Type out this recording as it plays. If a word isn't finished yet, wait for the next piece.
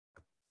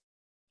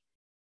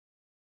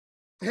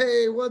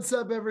Hey, what's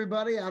up,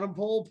 everybody? Adam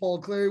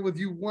Paul Cleary with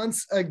you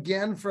once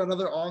again for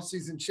another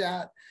offseason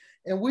chat.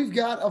 And we've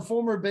got a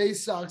former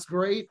Baysox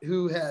great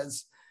who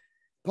has,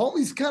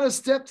 Paulie's kind of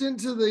stepped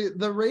into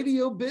the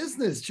radio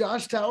business.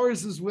 Josh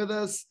Towers is with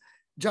us.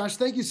 Josh,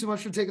 thank you so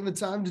much for taking the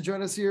time to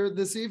join us here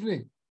this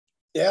evening.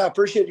 Yeah, I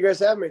appreciate you guys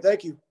having me.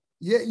 Thank you.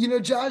 Yeah,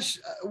 Josh,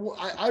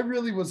 I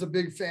really was a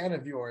big fan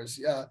of yours.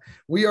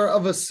 We are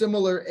of a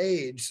similar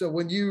age. So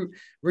when you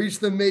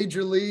reached the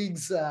major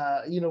leagues,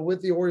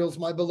 with the Orioles,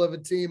 my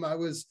beloved team, I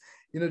was,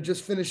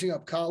 just finishing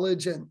up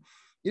college. And,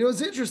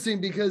 it's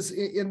interesting because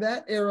in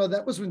that era,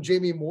 that was when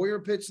Jamie Moyer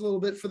pitched a little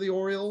bit for the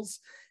Orioles.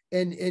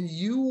 And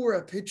you were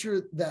a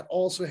pitcher that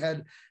also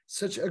had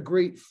such a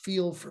great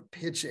feel for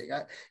pitching.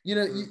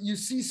 You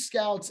see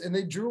scouts and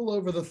they drool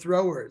over the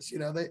throwers.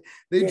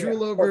 They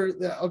drool over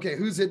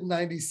who's hitting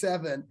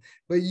 97.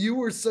 But you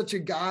were such a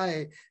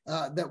guy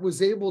that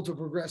was able to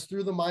progress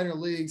through the minor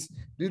leagues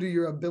due to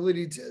your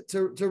ability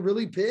to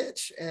really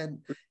pitch, and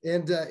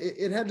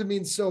it had to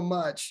mean so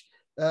much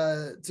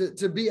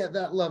to be at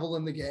that level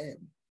in the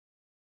game.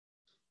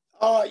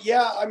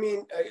 Yeah, I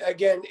mean,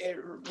 again,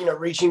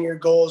 reaching your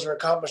goals or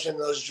accomplishing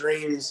those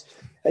dreams,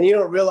 and you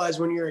don't realize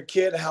when you're a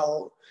kid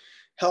how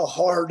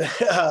hard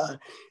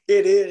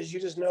it is. You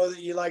just know that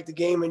you like the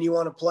game and you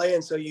want to play,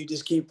 and so you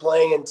just keep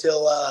playing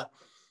until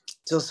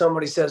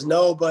somebody says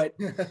no. But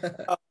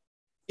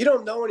you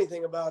don't know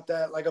anything about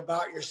that, like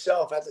about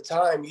yourself at the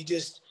time.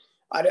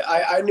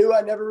 I knew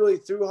I never really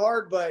threw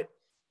hard, but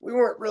we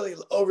weren't really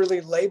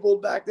overly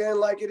labeled back then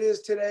like it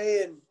is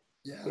today. And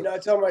I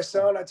tell my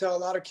son, I tell a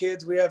lot of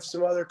kids, we have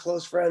some other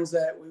close friends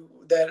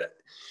that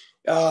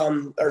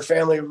are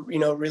family,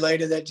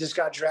 related, that just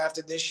got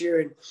drafted this year.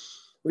 And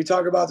we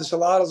talk about this a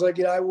lot. I was like,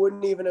 I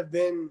wouldn't even have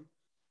been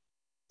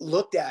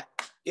looked at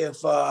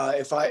if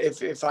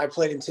I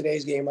played in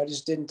today's game. I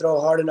just didn't throw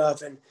hard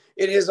enough. And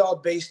it is all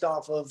based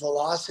off of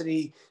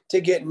velocity to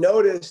get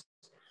noticed.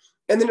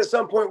 And then at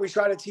some point we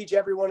try to teach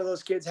every one of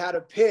those kids how to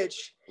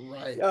pitch,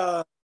 right,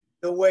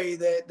 the way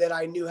that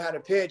I knew how to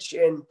pitch.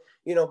 And,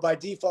 by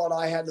default,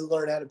 I had to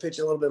learn how to pitch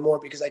a little bit more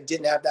because I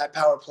didn't have that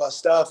power plus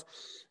stuff.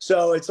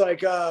 So it's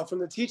like from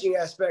the teaching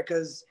aspect,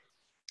 because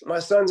my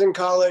son's in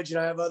college and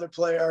I have other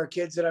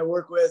kids that I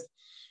work with,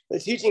 the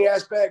teaching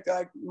aspect,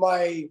 I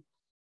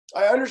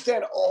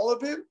understand all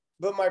of it,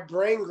 but my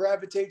brain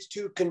gravitates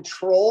to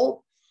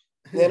control.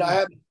 And I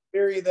have the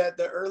theory that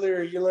the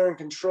earlier you learn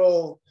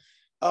control,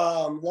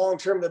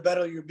 long-term, the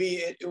better you'll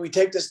be. We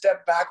take the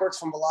step backwards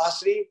from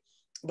velocity,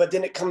 but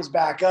then it comes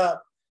back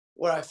up.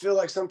 Where I feel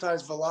like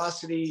sometimes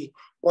velocity,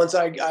 once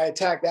I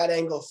attack that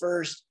angle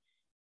first,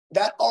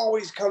 that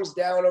always comes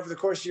down over the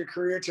course of your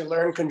career to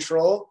learn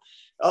control.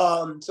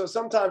 So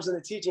sometimes in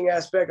the teaching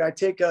aspect, I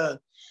take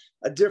a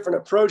different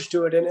approach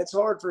to it. And it's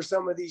hard for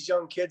some of these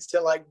young kids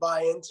to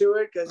buy into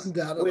it because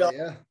we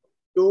all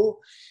school.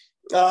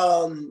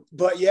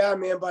 But yeah,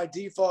 man, by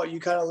default, you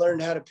kind of learn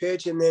how to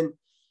pitch. And then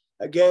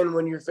again,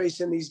 when you're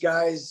facing these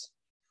guys,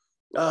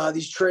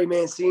 these Trey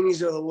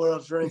Mancinis of the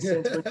world, for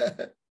instance,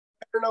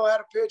 never know how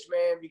to pitch,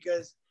 man,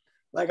 because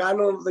I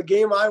know the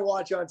game I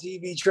watch on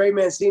TV, Trey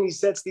Mancini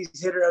sets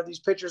these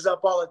pitchers up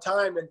all the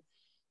time, and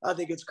I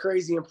think it's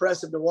crazy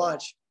impressive to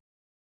watch.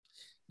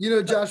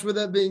 Josh, with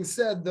that being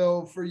said,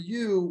 though, for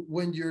you,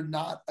 when you're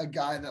not a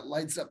guy that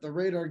lights up the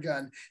radar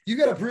gun, you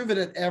got to prove it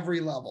at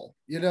every level.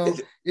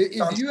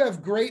 If you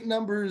have great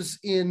numbers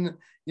in,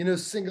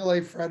 single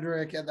A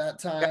Frederick at that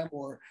time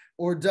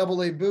or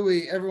double A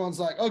Bowie, everyone's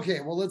like,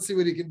 okay, well, let's see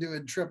what he can do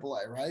in triple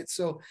A, right?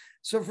 So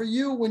for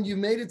you, when you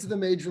made it to the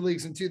major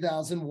leagues in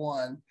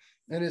 2001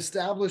 and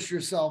established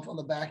yourself on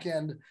the back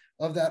end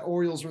of that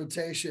Orioles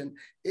rotation,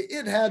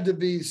 it had to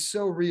be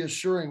so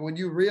reassuring when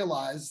you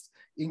realized,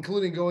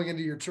 including going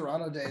into your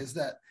Toronto days,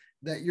 that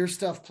your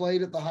stuff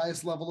played at the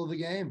highest level of the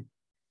game.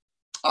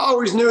 I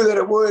always knew that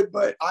it would,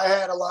 but I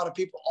had a lot of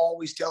people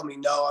always tell me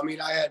no. I mean,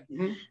 I had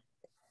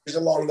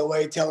along the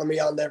way telling me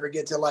I'll never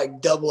get to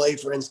double A,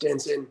 for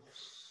instance. And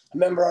I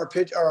remember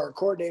our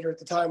coordinator at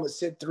the time was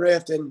Sid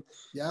Thrift. And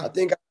I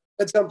think I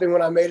said something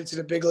when I made it to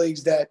the big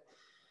leagues that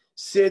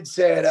Sid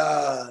said,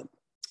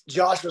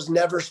 Josh was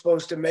never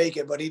supposed to make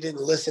it, but he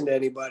didn't listen to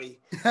anybody.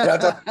 And I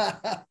thought,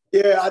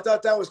 I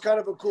thought that was kind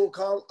of a cool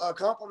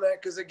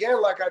compliment. Because again,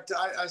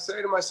 I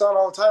say to my son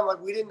all the time, I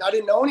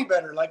didn't know any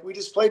better. We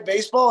just played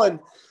baseball, and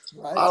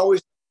I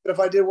always, if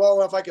I did well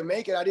enough, I could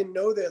make it. I didn't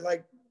know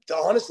that.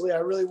 Honestly, I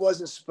really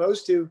wasn't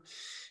supposed to.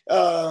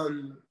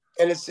 And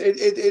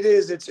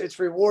it's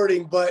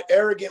rewarding, but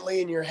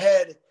arrogantly in your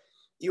head,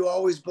 you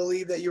always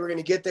believe that you were going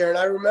to get there. And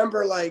I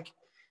remember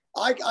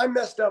I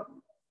messed up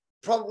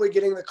probably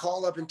getting the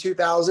call up in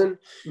 2000.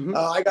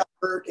 I got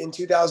hurt in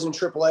 2000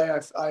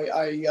 AAA.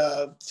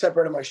 I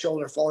separated my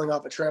shoulder falling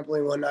off a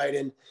trampoline one night.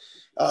 And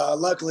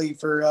luckily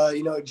for,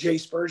 Jay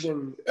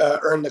Spurgeon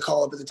earned the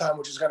call up at the time,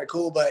 which was kind of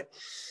cool. But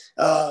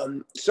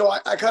so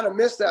I kind of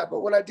missed that.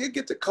 But when I did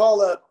get the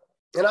call up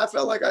and I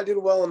felt like I did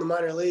well in the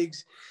minor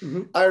leagues,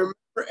 I remember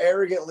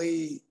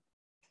arrogantly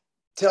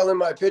telling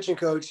my pitching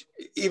coach,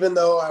 even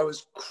though I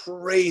was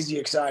crazy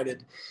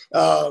excited,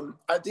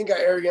 I think I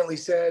arrogantly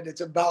said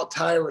it's about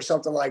time or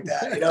something like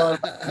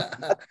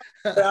that.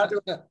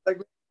 Like,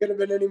 could have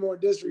been any more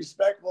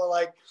disrespectful.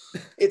 Like,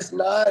 it's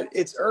not,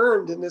 it's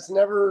earned, and it's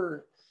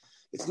never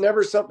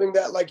something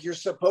that like you're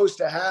supposed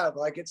to have.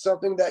 Like, it's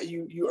something that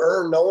you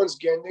earn. No one's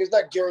guaranteed. It's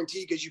not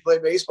guaranteed because you play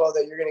baseball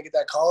that you're going to get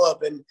that call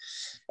up. And,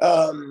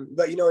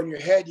 but in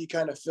your head, you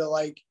kind of feel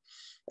like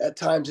at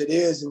times it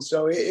is. And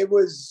so it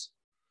was,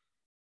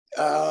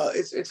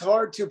 it's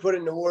hard to put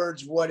into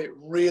words what it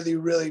really,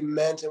 really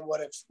meant, and what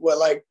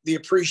like the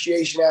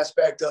appreciation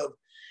aspect of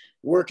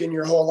working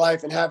your whole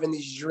life and having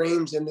these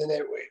dreams. And then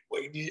it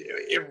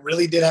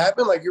really did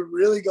happen. Like, you're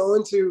really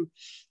going to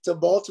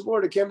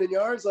Baltimore, to Camden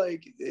Yards.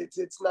 Like,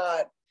 it's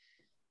not,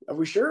 are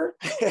we sure?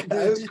 It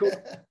was cool.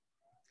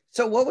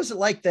 So what was it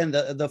like then,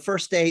 the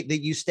first day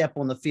that you step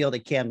on the field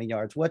at Camden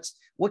Yards?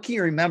 What can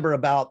you remember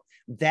about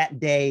that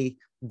day,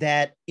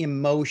 that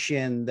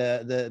emotion,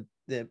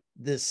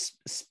 this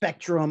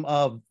spectrum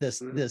of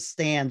the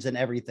stands and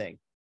everything?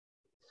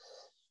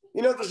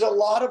 There's a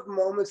lot of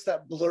moments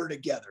that blur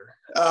together.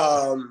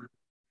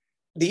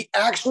 The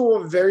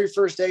actual very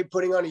first day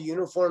putting on a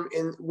uniform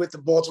with the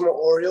Baltimore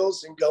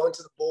Orioles and going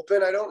to the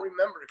bullpen, I don't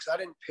remember because I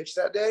didn't pitch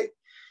that day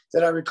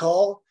that I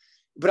recall.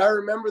 But I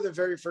remember the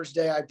very first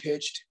day I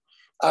pitched.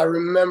 I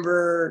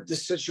remember the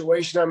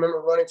situation. I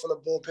remember running from the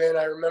bullpen.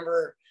 I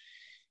remember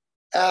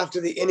after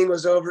the inning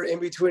was over, in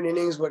between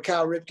innings, what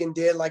Cal Ripken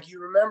did. Like,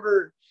 you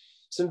remember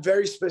some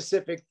very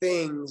specific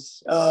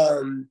things.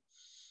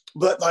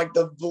 But like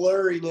the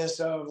blurriness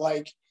of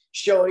like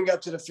showing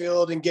up to the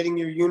field and getting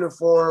your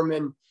uniform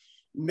and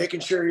making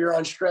sure you're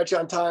on stretch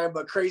on time,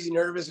 but crazy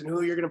nervous, and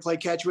who you're going to play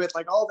catch with,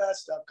 like all that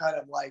stuff kind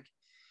of like,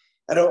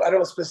 I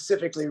don't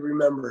specifically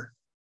remember.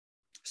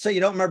 So you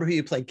don't remember who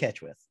you played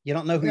catch with? You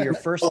don't know who your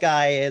first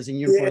guy is, and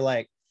you were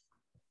like,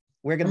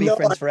 we're going to be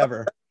friends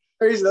forever.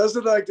 Crazy. Those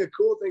are like the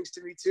cool things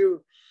to me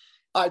too.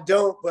 I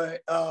don't, but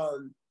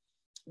the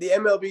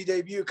MLB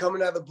debut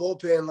coming out of the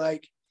bullpen,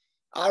 like,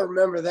 I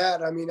remember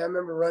that. I mean, I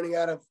remember running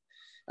out of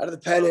the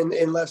pen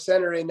in left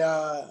center, and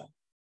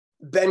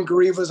Ben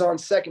Grieve was on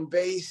second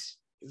base.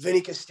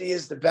 Vinny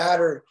Castilla's the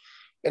batter.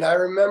 And I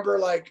remember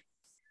like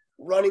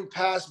running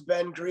past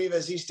Ben Grieve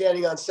as he's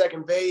standing on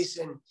second base,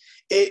 and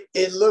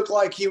it looked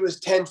like he was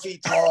 10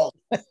 feet tall.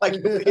 Like,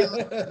 it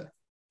looked like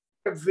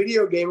a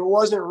video game. It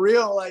wasn't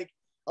real. Like,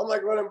 I'm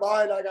like running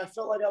by, and like I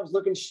felt like I was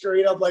looking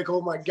straight up, like,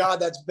 oh my God,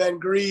 that's Ben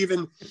Grieve.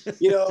 And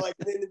like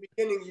in the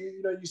beginning,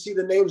 you see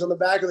the names on the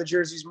back of the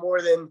jerseys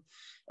more than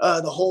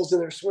the holes in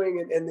their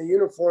swing and the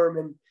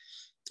uniform.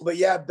 But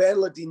yeah, Ben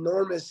looked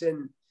enormous,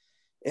 and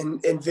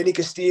Vinny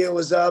Castilla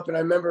was up. And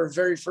I remember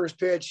very first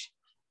pitch,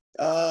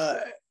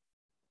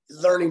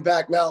 learning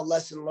back now,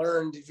 lesson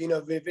learned.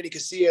 Vinny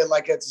Castilla,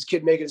 like, that's his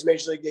kid making his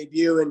major league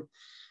debut, and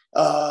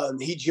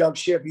he jumped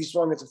ship. He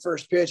swung at the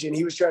first pitch, and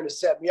he was trying to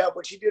set me up,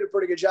 which he did a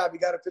pretty good job. He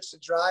got a pitch to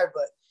drive,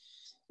 but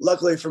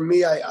luckily for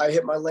me, I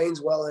hit my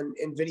lanes well,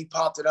 and Vinny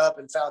popped it up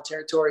in foul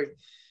territory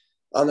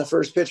on the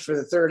first pitch for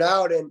the third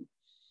out. And,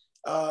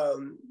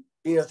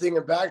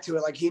 thinking back to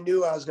it, like, he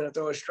knew I was going to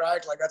throw a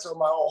strike. Like, that's what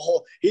my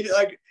whole, you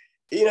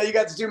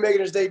got this dude making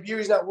his debut.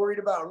 He's not worried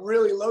about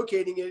really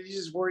locating it. He's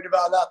just worried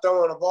about not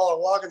throwing a ball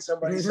or walking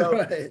somebody. So,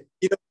 right.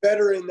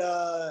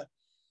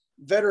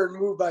 Veteran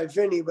move by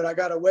Vinny, but I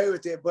got away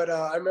with it. But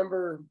I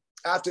remember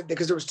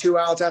because there was 2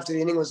 outs after the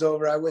inning was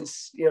over, I went,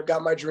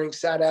 got my drink,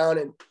 sat down,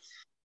 and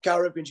Cal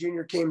Ripken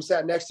Jr. came,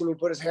 sat next to me,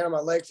 put his hand on my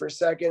leg for a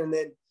second, and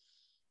then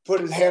put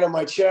his hand on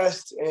my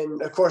chest.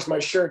 And of course my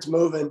shirt's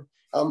moving.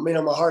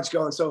 My heart's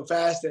going so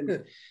fast.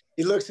 And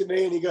he looks at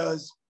me and he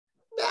goes,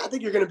 "Nah, I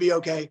think you're going to be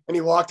okay." And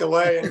he walked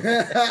away.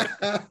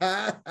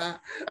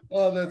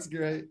 Oh, that's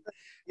great.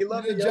 You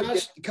love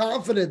Josh,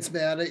 confidence,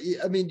 man.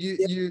 I mean,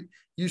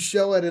 you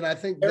show it. And I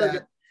think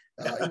that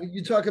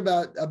you talk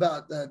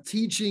about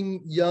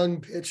teaching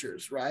young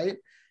pitchers, right?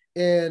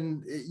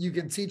 And you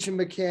can teach them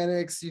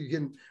mechanics. You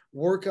can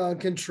work on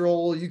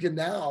control. You can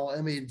now,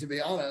 I mean, to be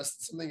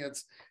honest, something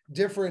that's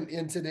different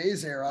in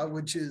today's era,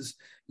 which is,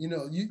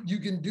 you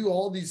can do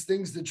all these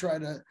things to try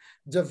to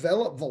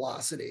develop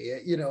velocity,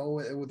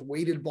 with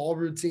weighted ball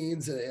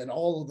routines and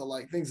all of the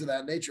like things of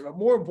that nature. But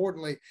more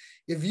importantly,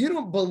 if you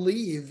don't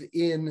believe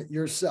in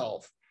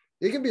yourself,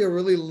 it can be a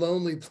really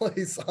lonely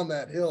place on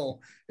that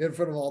hill in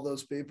front of all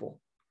those people.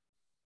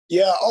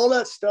 Yeah, all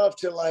that stuff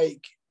to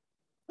like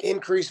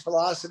increase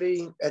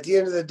velocity at the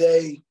end of the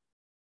day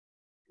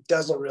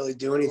doesn't really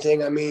do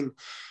anything. I mean,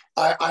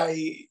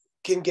 I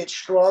can get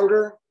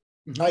stronger.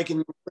 Mm-hmm. I can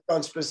work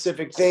on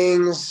specific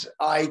things.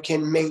 I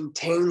can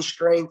maintain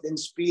strength and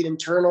speed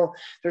internal.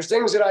 There's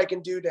things that I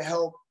can do to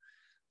help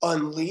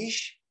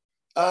unleash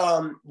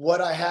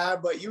what I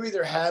have, but you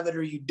either have it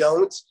or you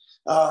don't.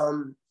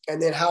 And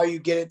then how you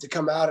get it to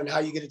come out and how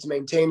you get it to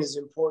maintain is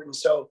important.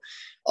 So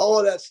all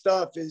of that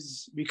stuff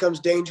becomes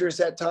dangerous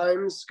at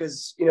times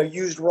because,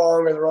 used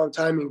wrong or the wrong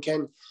timing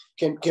can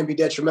be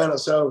detrimental.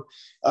 So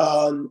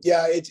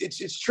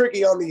it's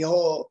tricky on the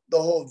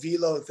whole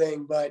velo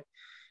thing, but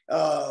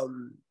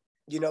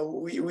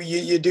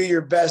you do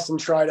your best and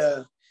try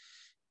to,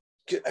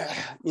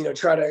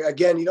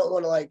 again, you don't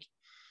want to like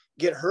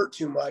get hurt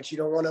too much. You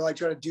don't want to like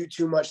try to do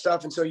too much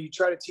stuff. And so you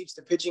try to teach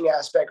the pitching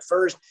aspect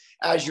first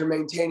as you're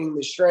maintaining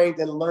the strength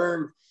and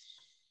learn.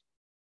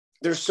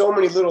 There's so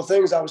many little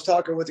things. I was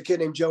talking with a kid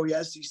named Joey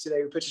Estes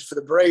today who pitches for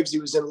the Braves. He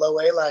was in low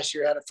A last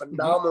year, had a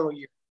phenomenal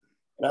year.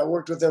 And I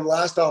worked with him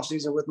last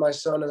offseason with my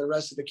son and the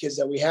rest of the kids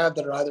that we have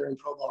that are either in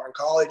pro ball or in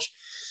college.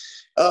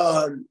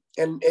 And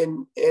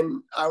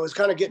I was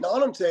kind of getting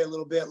on him today a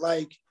little bit,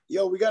 like,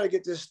 yo, we got to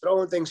get this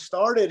throwing thing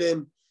started.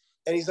 And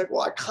he's like,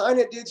 well, I kind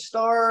of did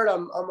start.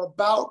 I'm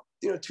about,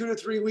 2 to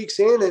 3 weeks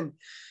in. And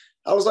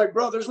I was like,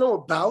 bro, there's no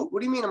about.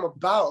 What do you mean I'm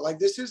about? Like,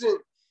 this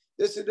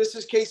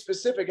is case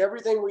specific.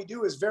 Everything we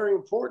do is very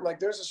important. Like,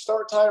 there's a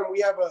start time.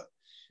 We have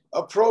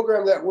a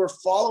program that we're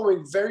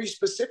following very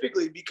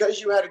specifically. Because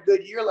you had a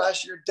good year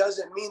last year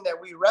doesn't mean that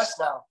we rest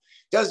now.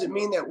 Doesn't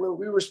mean that when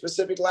we were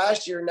specific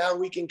last year, now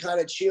we can kind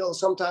of chill.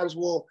 Sometimes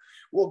we'll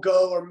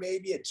go, or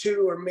maybe a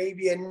 2 or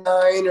maybe a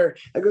 9, or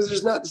because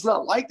it's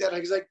not like that.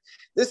 It's like,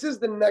 this is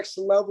the next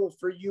level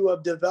for you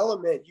of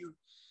development. You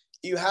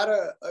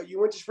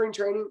went to spring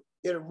training,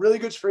 you had a really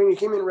good spring, you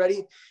came in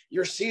ready.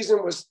 Your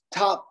season was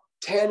top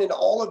 10 in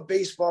all of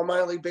baseball,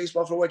 minor league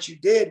baseball, for what you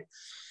did.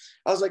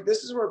 I was like,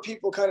 this is where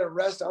people kind of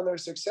rest on their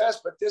success,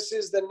 but this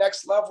is the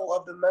next level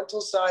of the mental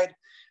side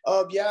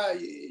of,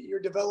 you're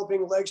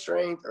developing leg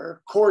strength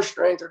or core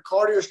strength or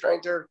cardio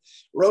strength or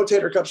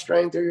rotator cuff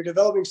strength, or you're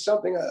developing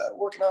something,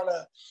 working on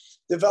a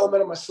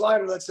development of my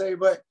slider, let's say.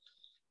 But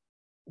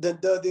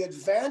the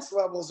advanced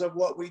levels of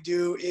what we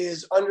do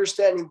is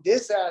understanding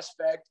this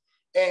aspect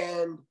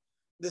and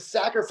the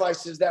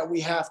sacrifices that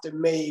we have to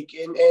make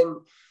and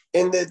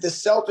the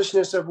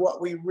selfishness of what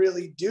we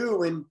really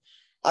do. And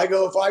I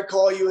go, if I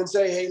call you and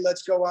say, hey,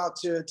 let's go out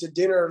to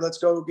dinner, let's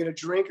go get a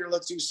drink, or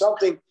let's do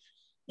something,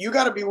 you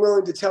got to be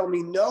willing to tell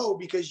me no,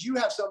 because you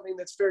have something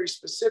that's very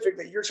specific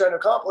that you're trying to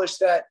accomplish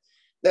that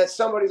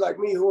somebody like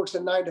me who works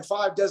a 9 to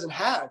 5 doesn't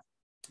have.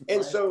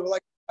 And Right. so,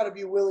 like, you got to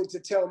be willing to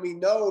tell me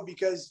no,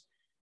 because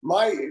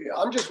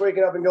I'm just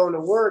waking up and going to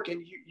work,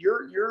 and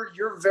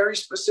your very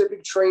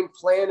specific trained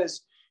plan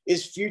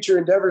is future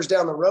endeavors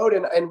down the road.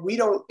 And we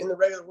don't, in the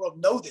regular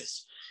world, know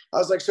this. I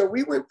was like, so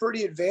we went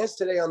pretty advanced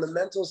today on the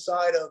mental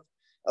side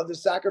of the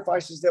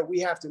sacrifices that we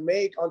have to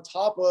make on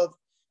top of,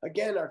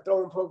 again, our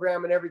throwing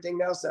program and everything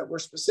else that we're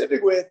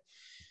specific with.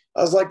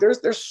 I was like,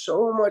 there's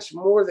so much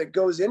more that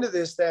goes into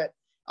this that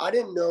I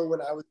didn't know when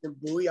I was in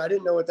Bowie. I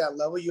didn't know at that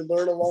level. You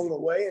learn along the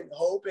way and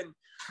hope.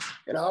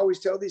 And I always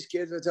tell these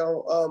kids, I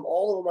tell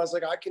all of them, I was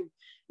like,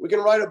 we can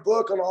write a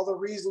book on all the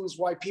reasons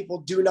why people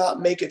do not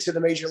make it to the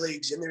major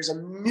leagues. And there's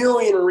a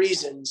million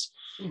reasons.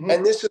 Mm-hmm.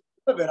 And this is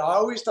one of it. I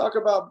always talk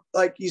about,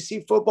 like, you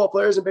see football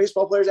players and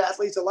baseball players,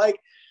 athletes alike.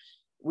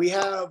 We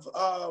have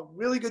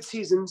really good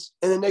seasons.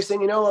 And the next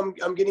thing you know,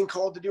 I'm getting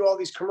called to do all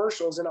these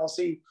commercials, and I'll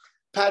see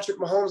Patrick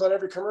Mahomes on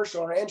every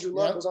commercial, or Andrew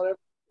Luck was on every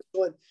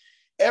commercial. And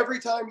every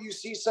time you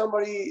see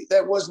somebody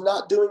that was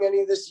not doing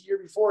any of this the year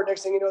before,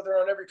 next thing you know, they're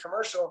on every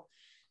commercial.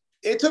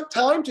 It took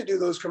time to do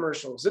those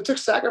commercials. It took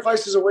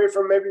sacrifices away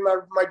from maybe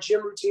my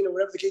gym routine or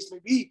whatever the case may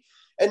be.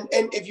 And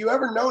if you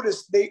ever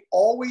notice, they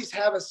always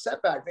have a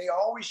setback. They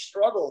always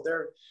struggle.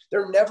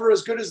 They're never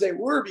as good as they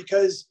were,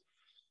 because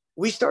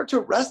we start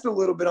to rest a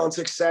little bit on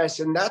success.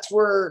 And that's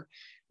where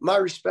my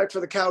respect for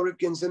the Cal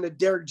Ripkens and the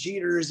Derek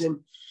Jeters and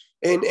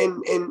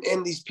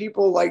these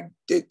people like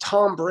the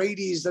Tom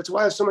Brady's, that's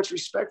why I have so much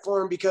respect for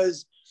them,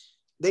 because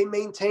they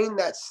maintain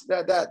that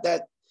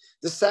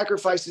the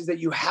sacrifices that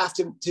you have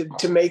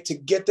to make to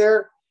get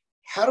there.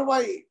 How do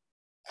I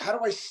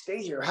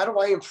stay here? How do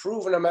I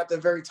improve when I'm at the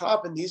very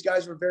top? And these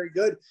guys were very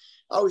good.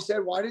 I always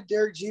said, why did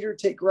Derek Jeter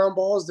take ground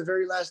balls the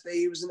very last day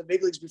he was in the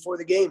big leagues before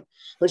the game?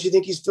 Don't you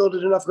think he's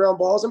fielded enough ground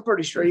balls? I'm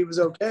pretty sure he was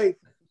okay.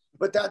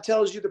 But that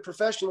tells you the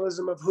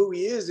professionalism of who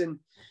he is. And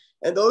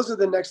those are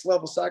the next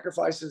level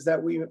sacrifices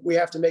that we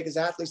have to make as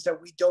athletes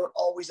that we don't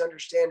always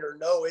understand or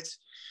know.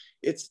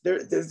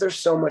 There's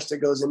so much that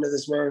goes into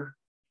this, man.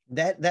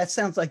 That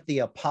sounds like the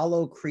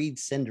Apollo Creed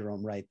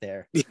syndrome right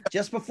there. Yeah.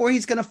 Just before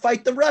he's going to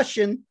fight the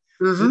Russian,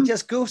 he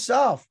just goofs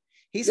off.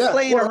 He's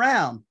playing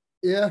around.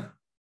 Yeah.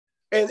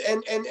 And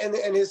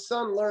his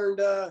son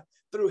learned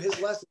through his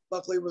lesson,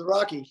 luckily, with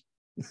Rocky.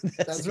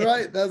 That's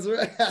right. That's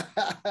right.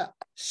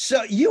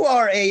 So you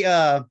are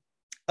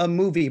a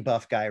movie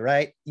buff guy,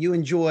 right? You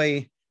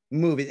enjoy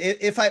movies.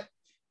 If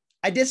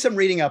I did some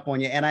reading up on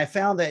you, and I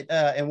found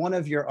that in one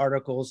of your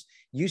articles,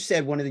 you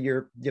said one of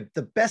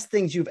the best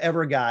things you've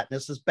ever got, and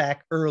this is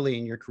back early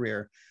in your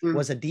carear,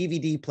 was a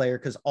DVD player,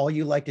 because all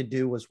you like to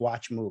do was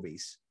watch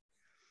movies.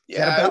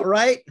 Yeah, is that about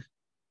right?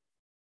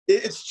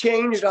 It's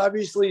changed,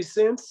 obviously,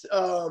 since.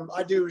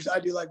 I do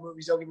like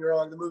movies, don't get me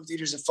wrong. The movie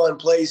theater's a fun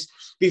place.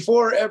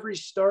 Before every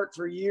start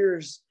for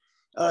years,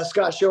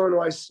 Scott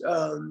Schoenweiss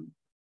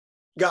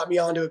got me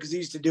onto it because he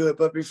used to do it.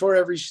 But before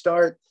every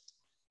start,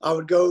 I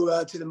would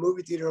go to the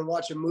movie theater and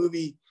watch a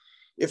movie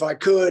if I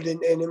could.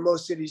 And in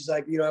most cities,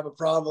 like, you don't have a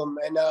problem.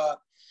 And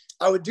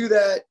I would do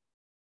that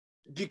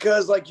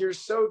because, like, you're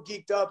so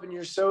geeked up and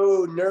you're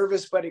so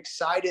nervous but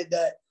excited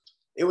that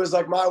it was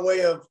like my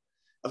way of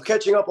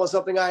catching up on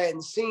something I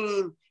hadn't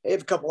seen. I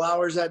have a couple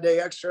hours that day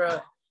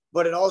extra,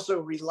 but it also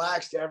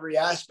relaxed every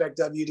aspect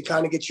of you to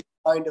kind of get your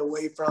mind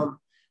away from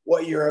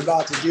what you're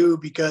about to do,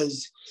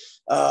 because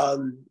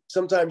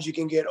sometimes you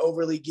can get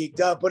overly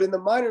geeked up. But in the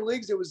minor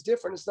leagues, it was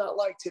different. It's not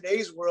like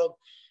today's world.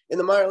 In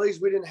the minor leagues,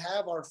 we didn't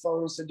have our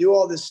phones to do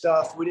all this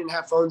stuff. We didn't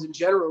have phones in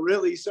general,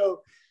 really.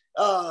 So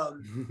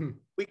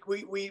we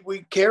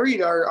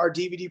carried our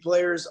DVD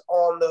players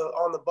on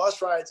the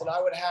bus rides, and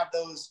I would have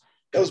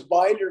those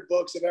binder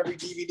books of every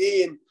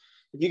DVD. And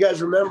if you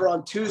guys remember,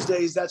 on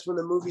Tuesdays, that's when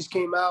the movies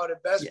came out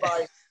at Best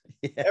Buy.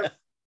 Every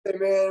day,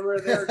 man, we're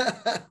there,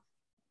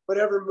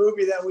 whatever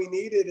movie that we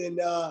needed,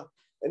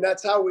 and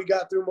that's how we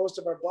got through most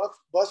of our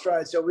bus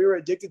rides. So we were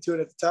addicted to it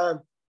at the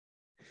time.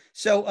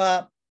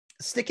 So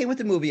sticking with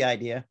the movie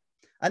idea.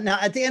 Now,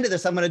 at the end of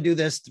this, I'm going to do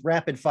this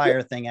rapid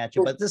fire thing at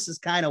you, but this is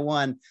kind of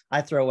one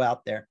I throw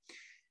out there.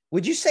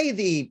 Would you say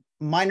the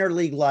minor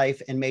league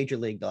life and major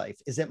league life,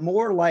 is it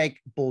more like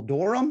Bull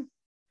Durham,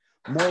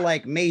 more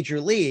like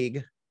Major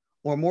League,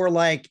 or more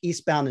like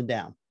Eastbound and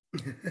Down?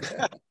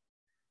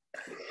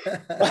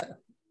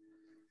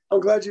 I'm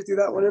glad you threw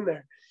that one in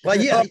there. Well,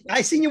 yeah,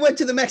 I seen you went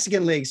to the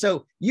Mexican League,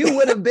 so you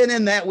would have been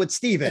in that with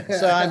Steven.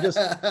 So I'm just...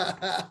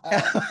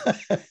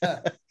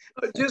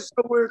 Just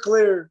so we're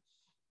clear,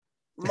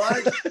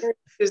 my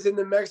experiences in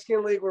the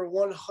Mexican League were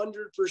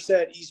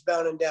 100%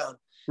 Eastbound and Down.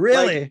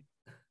 Really? Like,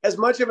 as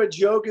much of a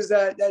joke as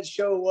that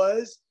show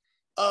was,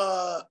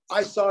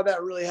 I saw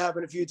that really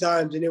happen a few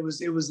times, and it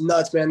was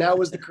nuts, man. That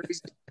was the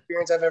craziest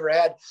experience I've ever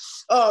had.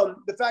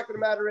 The fact of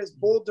the matter is,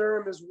 Bull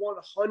Durham is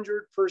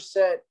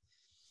 100%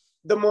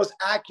 the most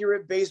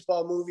accurate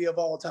baseball movie of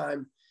all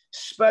time,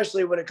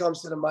 especially when it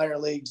comes to the minor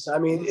leagues. I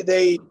mean,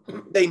 they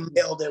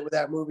nailed it with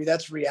that movie.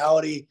 That's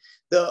reality.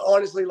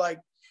 Honestly, like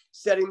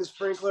setting the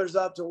sprinklers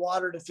up to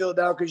water to fill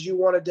down because you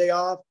want a day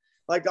off,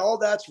 like all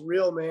that's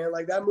real, man.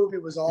 Like that movie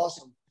was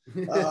awesome.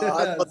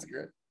 That's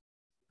great.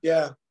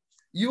 Yeah.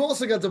 You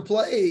also got to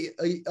play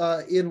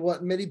in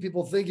what many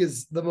people think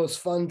is the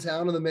most fun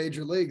town in the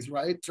major leagues,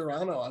 right?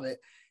 Toronto. I mean,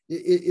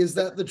 is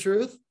that the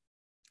truth?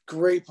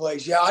 Great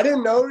place. Yeah, I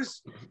didn't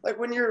notice, like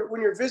when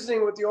you're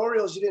visiting with the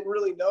Orioles, you didn't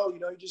really know,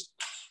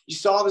 you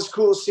saw this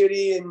cool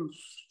city and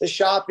the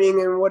shopping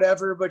and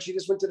whatever, but you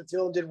just went to the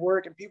field and did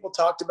work and people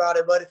talked about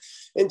it. But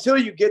until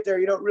you get there,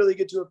 you don't really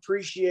get to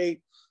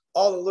appreciate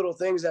all the little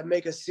things that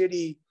make a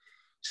city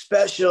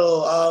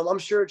special. I'm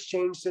sure it's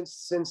changed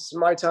since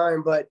my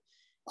time, but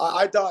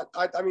I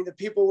mean, the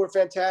people were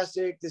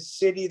fantastic. The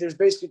city, there's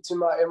basically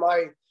in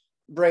my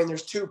brain,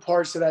 there's two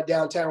parts to that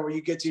downtown where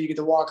you get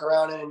to walk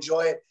around and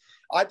enjoy it.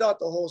 I thought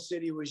the whole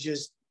city was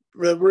just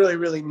really,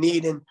 really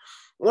neat. And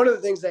one of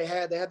the things they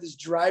had this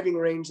driving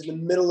range in the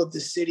middle of the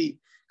city,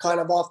 kind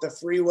of off the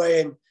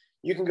freeway, and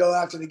you can go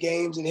after the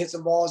games and hit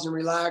some balls and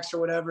relax or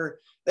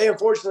whatever. They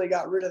unfortunately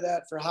got rid of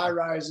that for high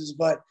rises,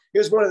 but it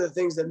was one of the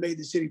things that made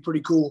the city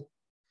pretty cool.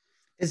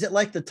 Is it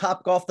like the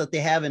Top Golf that they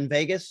have in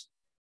Vegas?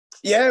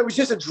 Yeah, it was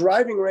just a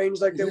driving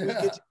range like that. We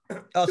get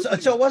to, oh,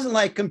 so it wasn't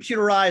like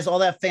computerized, all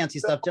that fancy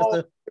stuff. Just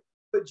a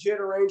legit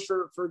range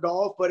for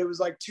golf, but it was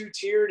like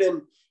 2-tiered,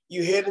 and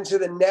you hit into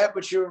the net,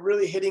 but you're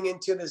really hitting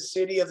into the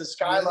city of the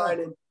skyline.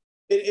 Yeah. And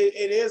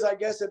it is, I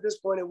guess, at this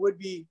point, it would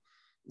be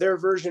their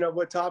version of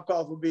what Top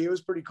Golf would be. It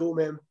was pretty cool,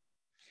 man.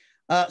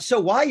 So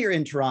while you're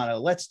in Toronto,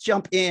 let's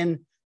jump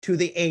in to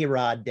the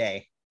A-Rod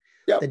day.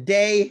 Yep. The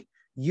day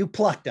you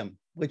plucked him,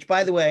 which,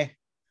 by the way,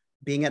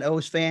 being an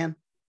O's fan,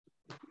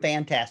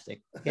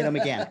 fantastic. Hit him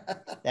again.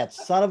 That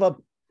son of a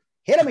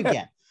hit him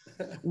again.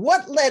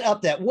 What led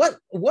up that?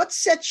 What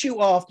sets you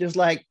off? Just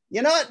like,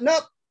 you know what?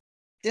 Nope.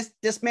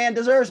 This man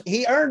deserves.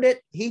 He earned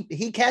it.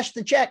 He cashed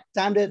the check.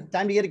 Time to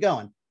get it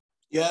going.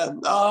 Yeah.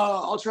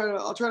 I'll try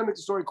to make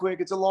the story quick.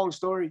 It's a long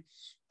story.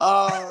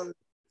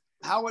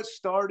 How it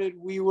started,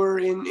 we were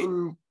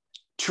in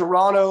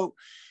Toronto.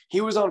 He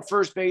was on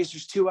first base.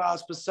 There's 2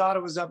 outs. Posada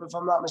was up, if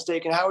I'm not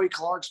mistaken. Howie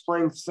Clark's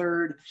playing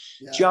third.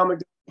 Yeah. John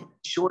McDonald,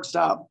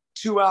 shortstop.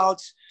 2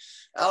 outs.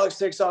 Alex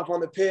takes off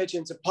on the pitch,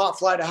 and it's a pop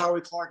fly to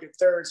Howie Clark at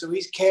third. So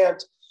he's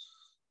camped.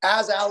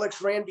 As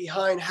Alex ran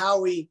behind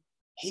Howie,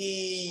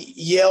 he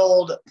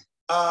yelled,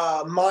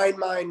 mine,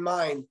 mine,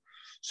 mine.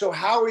 So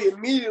Howie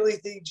immediately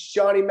thinks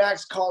Johnny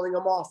Mac's calling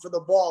him off for the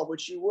ball,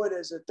 which you would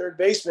as a third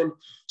baseman.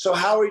 So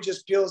Howie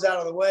just peels out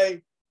of the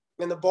way,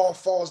 and the ball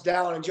falls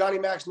down, and Johnny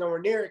Mac's nowhere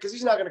near it because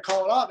he's not going to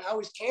call it off.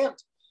 Howie's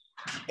camped.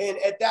 And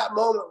at that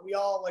moment, we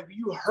all, like,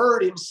 you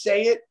heard him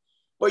say it,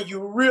 but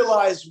you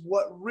realize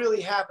what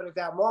really happened at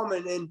that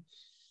moment. And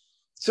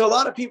so a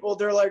lot of people,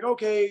 they're like,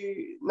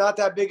 okay, not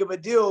that big of a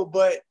deal,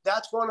 but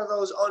that's one of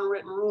those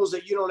unwritten rules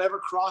that you don't ever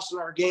cross in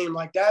our game.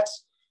 Like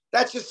that's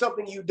just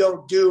something you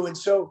don't do. And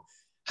so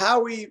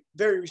Howie,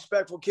 very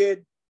respectful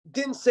kid,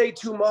 didn't say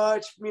too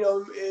much,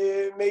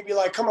 maybe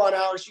like, come on,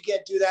 Alex, you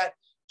can't do that.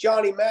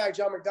 John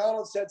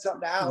McDonald said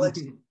something to Alex.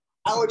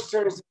 Alex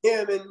turns to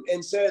him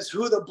and says,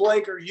 who the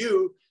blank are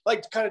you?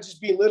 Like, kind of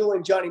just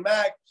belittling Johnny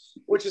Mac,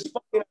 which is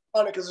funny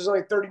because there's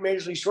only 30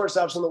 major league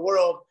shortstops in the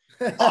world.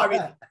 I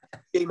mean,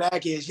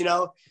 J-Mac is, you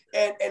know,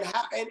 and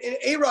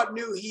A-Rod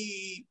knew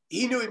he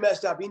knew he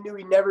messed up. He knew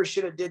he never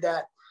should have did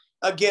that.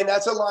 Again,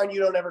 that's a line you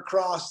don't ever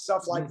cross,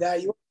 stuff like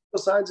that. You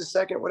signs a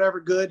second, whatever,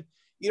 good.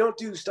 You don't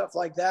do stuff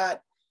like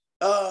that.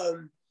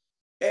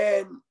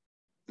 And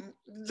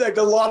like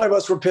a lot of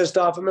us were pissed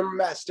off. I remember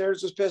Matt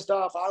Stairs was pissed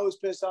off. I was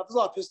pissed off. There's a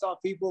lot of pissed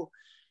off people.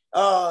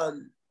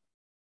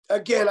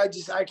 Again,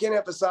 I can't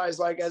emphasize,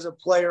 like, as a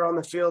player on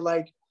the field,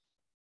 like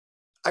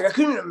I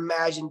couldn't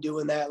imagine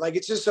doing that. Like,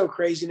 it's just so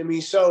crazy to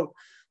me. So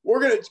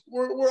we're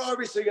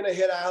obviously gonna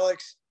hit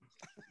Alex.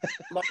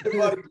 My good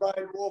buddy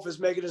Brian Wolf is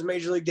making his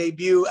major league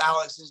debut.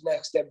 Alex is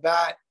next at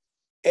bat.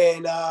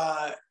 And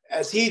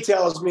as he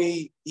tells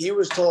me, he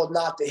was told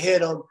not to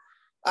hit him.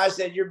 I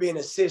said, you're being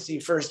a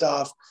sissy, first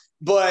off.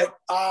 But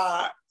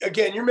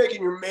again, you're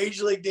making your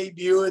major league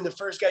debut, and the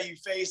first guy you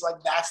face,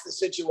 like, that's the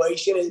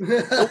situation.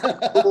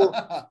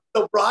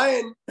 So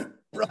Brian,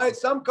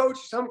 some coach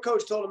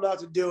told him not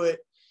to do it.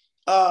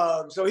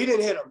 So he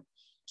didn't hit him.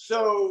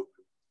 So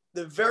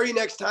the very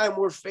next time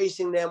we're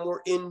facing them, we're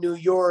in New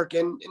York,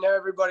 and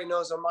everybody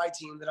knows on my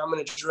team that I'm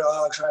going to drill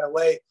Alex right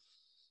away.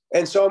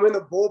 And so I'm in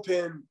the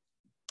bullpen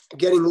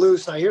getting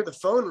loose, and I hear the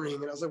phone ring,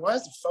 and I was like, why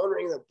is the phone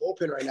ringing in the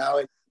bullpen right now?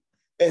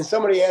 And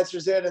somebody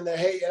answers it, and they're,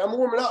 hey, and I'm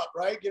warming up,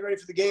 right? Getting ready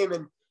for the game.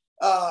 And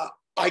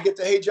I get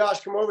to, hey, Josh,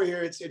 come over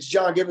here. It's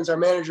John Gibbons, our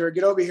manager.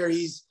 Get over here.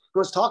 He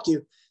wants to talk to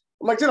you.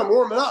 I'm like, dude, I'm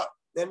warming up.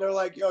 And they're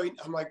like, yo,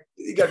 I'm like,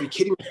 you got to be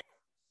kidding me.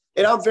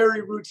 And I'm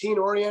very routine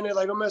oriented.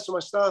 Like, I'm messing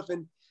with my stuff.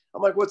 And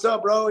I'm like, what's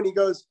up, bro? And he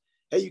goes,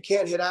 hey, you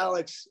can't hit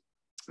Alex.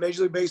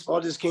 Major League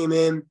Baseball just came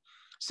in,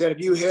 said if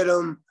you hit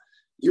him,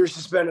 you're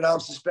suspended, I'm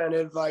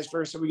suspended, vice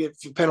versa. We get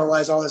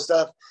penalized, all this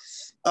stuff.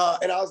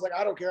 And I was like,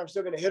 I don't care. I'm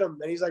still going to hit him.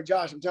 And he's like,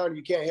 Josh, I'm telling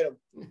you can't hit him.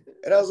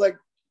 And I was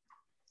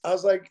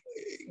like,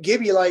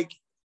 Gibby, like,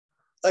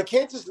 I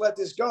can't just let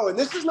this go. And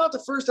this is not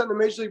the first time the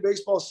Major League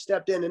Baseball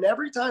stepped in. And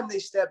every time they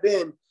step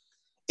in,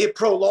 it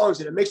prolongs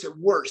it. It makes it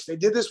worse. They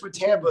did this with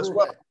Tampa as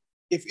well.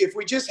 If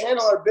we just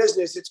handle our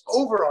business, it's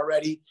over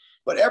already.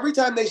 But every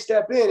time they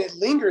step in, it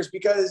lingers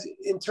because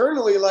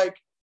internally, like,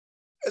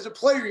 as a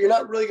player, you're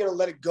not really going to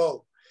let it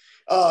go.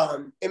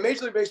 And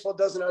Major League Baseball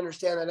doesn't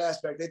understand that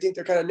aspect. They think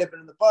they're kind of nipping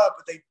in the butt,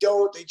 but they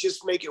don't. They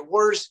just make it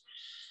worse.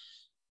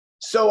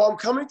 So I'm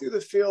coming through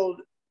the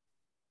field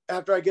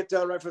after I get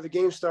done right before the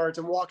game starts.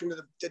 I'm walking to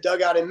the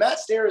dugout, and Matt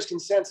Stairs can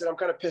sense that I'm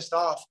kind of pissed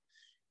off.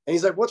 And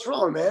he's like, what's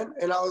wrong, man?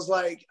 And I was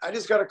like, I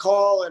just got a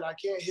call, and I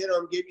can't hit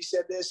him. Gibby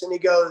said this. And he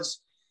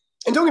goes,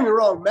 and don't get me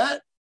wrong,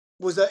 Matt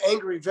was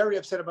angry, very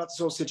upset about this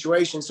whole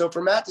situation. So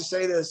for Matt to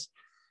say this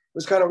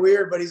was kind of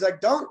weird, but he's like,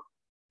 don't.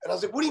 And I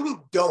was like, what do you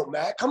mean don't,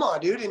 Matt? Come on,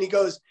 dude. And he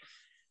goes,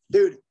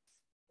 dude,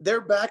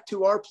 they're back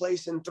to our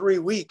place in 3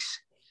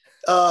 weeks.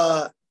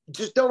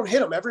 Just don't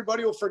hit them.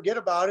 Everybody will forget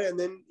about it. And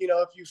then, you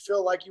know, if you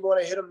feel like you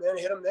want to hit them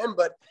then,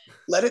 but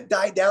let it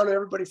die down and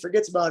everybody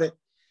forgets about it.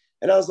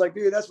 And I was like,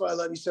 dude, that's why I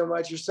love you so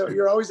much.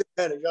 You're always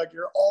ahead.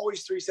 You're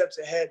always 3 steps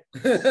ahead.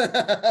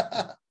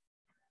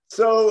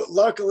 So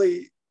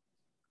luckily,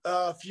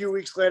 a few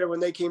weeks later,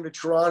 when they came to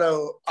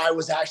Toronto, I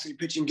was actually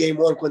pitching game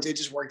 1 because it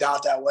just worked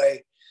out that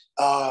way.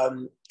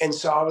 And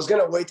so I was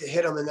going to wait to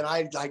hit him. And then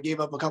I gave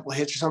up a couple of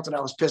hits or something. I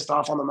was pissed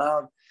off on the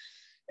mound,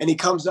 and he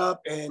comes up,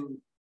 and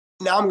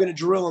now I'm going to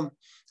drill him.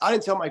 I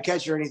didn't tell my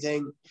catcher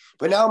anything,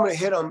 but now I'm going to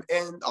hit him.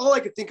 And all I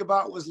could think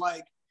about was,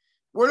 like,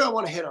 where do I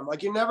want to hit him?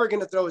 Like, you're never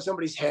going to throw at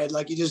somebody's head.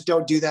 Like, you just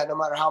don't do that. No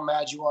matter how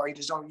mad you are, you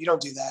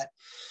don't do that.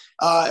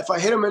 If I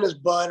hit him in his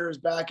butt or his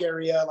back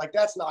area, like,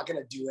 that's not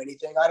going to do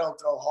anything. I don't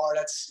throw hard.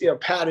 That's,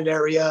 padded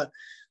area.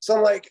 So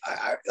I'm like,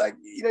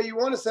 you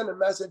want to send a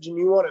message and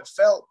you want it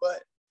felt,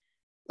 but,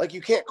 like,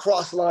 you can't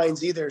cross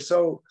lines either.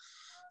 So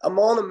I'm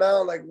on the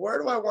mound, like,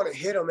 where do I want to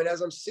hit him? And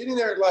as I'm sitting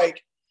there,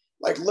 like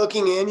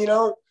looking in,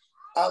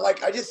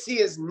 I just see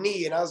his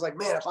knee. And I was like,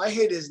 man, if I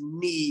hit his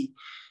knee,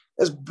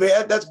 that's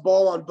bad. That's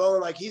ball on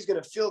bone. Like, he's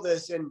going to feel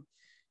this. And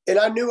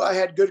I knew I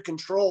had good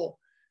control.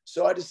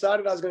 So I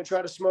decided I was going to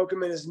try to smoke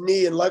him in his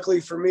knee. And luckily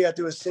for me, I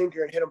threw a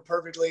sinker and hit him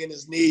perfectly in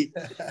his knee.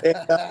 And,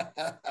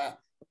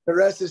 the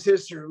rest is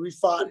history. We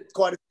fought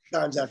quite a few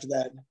times after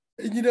that.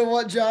 You know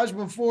what, Josh,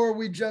 before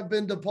we jump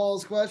into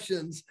Paul's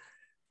questions,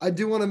 I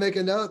do want to make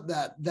a note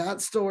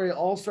that story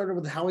all started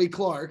with Howie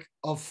Clark,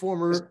 a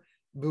former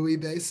Bowie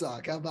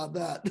Baysox. How about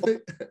that?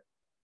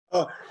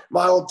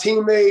 My old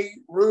teammate,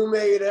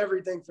 roommate,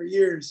 everything for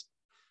years.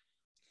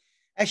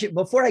 Actually,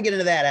 before I get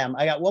into that, Adam,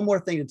 I got one more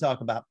thing to talk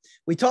about.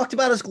 We talked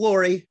about his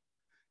glory.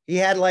 He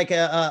had like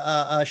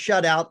a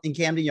shutout in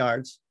Camden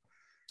Yards.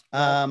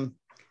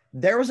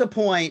 There was a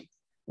point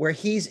where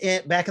he's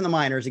back in the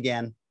minors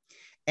again,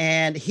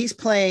 and he's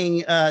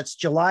playing, it's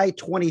July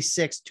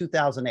 26,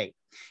 2008.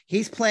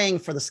 He's playing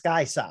for the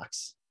Sky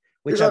Sox,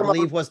 which I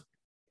believe was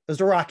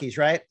the Rockies,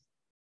 right?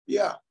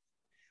 Yeah.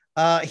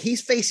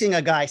 He's facing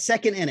a guy,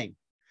 second inning,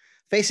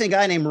 facing a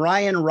guy named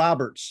Ryan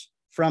Roberts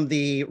from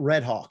the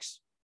Red Hawks.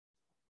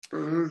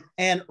 Mm-hmm.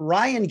 And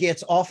Ryan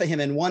gets off of him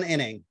in 1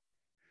 inning,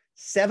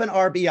 7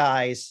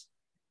 RBIs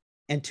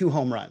and 2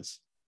 home runs.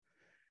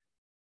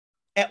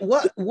 And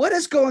what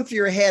is going through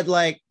your head?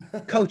 Like,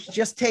 Coach,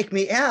 just take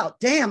me out.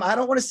 Damn, I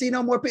don't want to see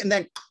no more people. And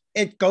then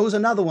it goes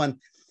another one.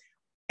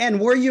 And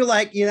were you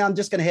like, I'm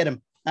just going to hit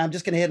him. I'm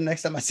just going to hit him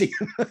next time I see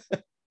him.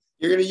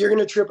 You're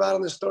gonna trip out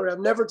on this story. I've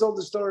never told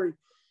the story.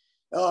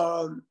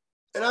 And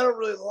I don't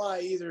really lie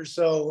either.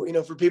 So,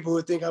 for people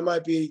who think I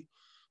might be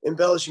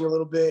embellishing a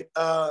little bit,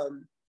 I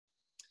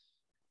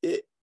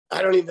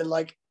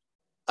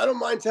don't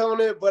mind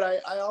telling it, but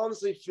I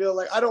honestly feel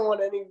like I don't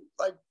want any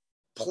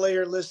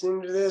player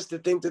listening to this to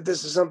think that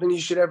this is something you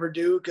should ever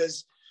do,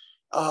 because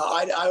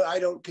I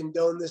don't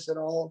condone this at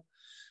all.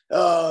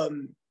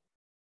 The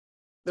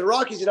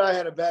Rockies and I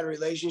had a bad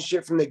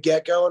relationship from the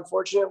get-go,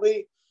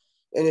 unfortunately,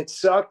 and it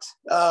sucked.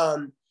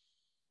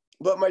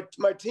 But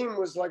my team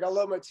was I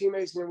love my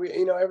teammates, and we,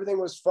 everything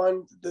was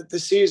fun the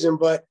season,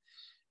 but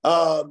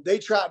they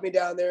trapped me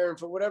down there, and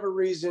for whatever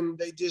reason,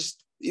 they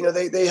just,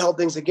 they held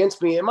things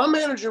against me. And my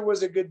manager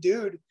was a good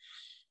dude,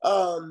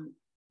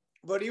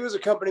 but he was a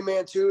company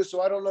man too.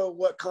 So I don't know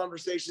what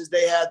conversations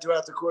they had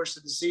throughout the course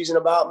of the season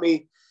about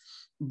me.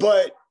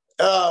 But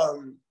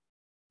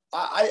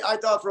I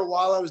thought for a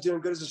while I was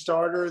doing good as a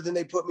starter. Then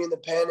they put me in the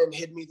pen and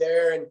hid me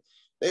there. And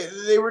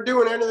they were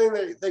doing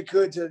anything they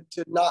could to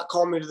not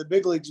call me to the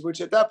big leagues,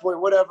 which at that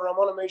point, whatever, I'm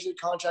on a major league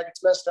contract.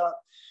 It's messed up.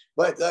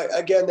 But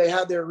again, they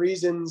had their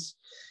reasons.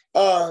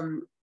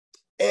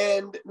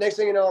 And next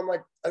thing you know,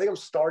 I think I'm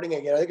starting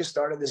again. I think I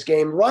started this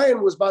game.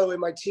 Ryan was, by the way,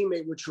 my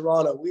teammate with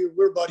Toronto.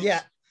 We're buddies.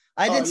 Yeah.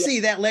 I did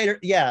see that later.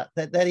 Yeah.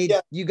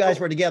 You guys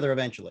were together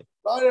eventually.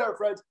 Ryan and our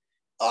friends.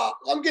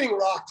 I'm getting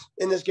rocked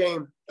in this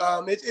game.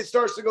 It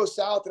starts to go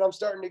south, and I'm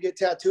starting to get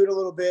tattooed a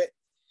little bit.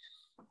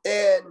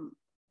 And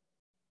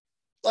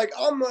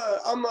I'm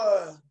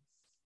a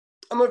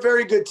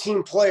very good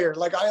team player.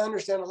 I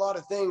understand a lot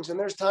of things, and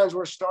there's times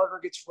where a starter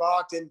gets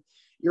rocked and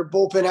your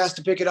bullpen has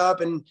to pick it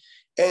up, and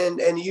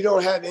you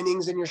don't have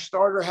innings, and your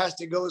starter has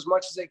to go as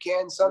much as they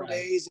can. Some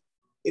days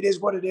it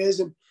is what it is.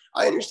 And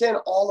I understand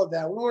all of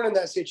that. We weren't in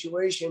that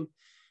situation,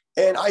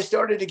 and I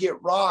started to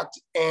get rocked,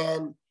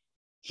 and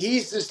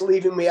he's just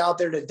leaving me out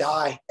there to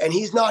die. And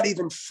he's not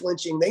even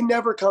flinching. They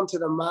never come to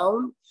the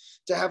mound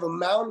to have a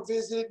mound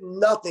visit,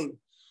 nothing.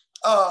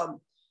 And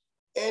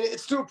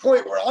it's to a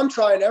point where I'm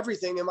trying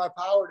everything in my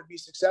power to be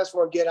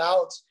successful and get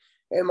outs.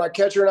 And my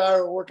catcher and I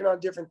are working on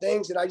different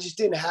things, and I just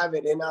didn't have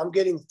it. And I'm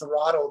getting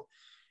throttled.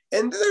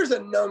 And there's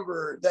a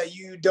number that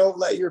you don't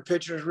let your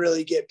pitchers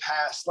really get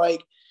past.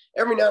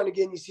 Every now and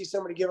again, you see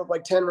somebody give up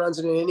 10 runs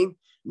in an inning.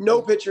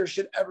 No pitcher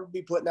should ever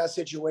be put in that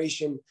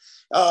situation.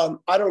 I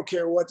don't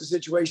care what the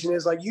situation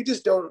is. You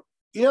just don't,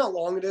 how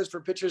long it is for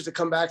pitchers to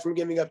come back from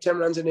giving up 10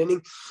 runs in an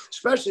inning,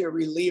 especially a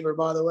reliever,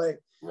 by the way.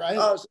 Right.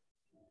 So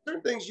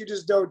certain things you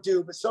just don't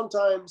do, but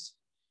sometimes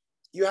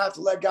you have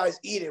to let guys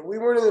eat it. We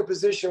weren't in a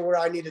position where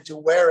I needed to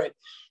wear it,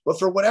 but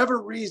for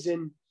whatever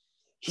reason,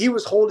 he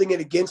was holding it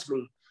against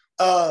me.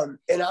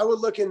 And I would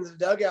look in the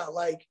dugout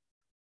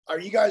are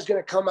you guys going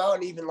to come out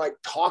and even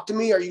talk to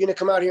me? Are you going to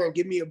come out here and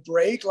give me a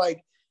break?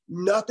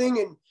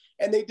 Nothing.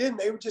 And they didn't.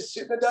 They would just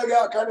sit in the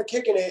dugout kind of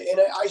kicking it.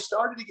 And I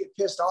started to get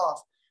pissed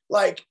off.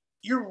 I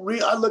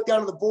looked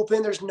down at the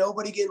bullpen. There's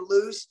nobody getting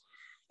loose.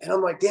 And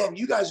I'm like, damn,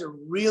 you guys are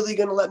really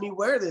going to let me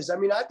wear this? I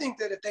mean, I think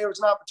that if there was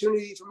an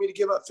opportunity for me to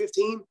give up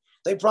 15,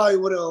 they probably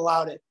would have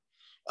allowed it.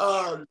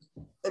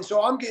 And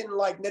so I'm getting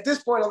at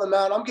this point on the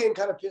mound, I'm getting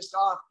kind of pissed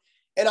off.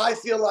 And I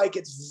feel like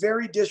it's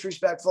very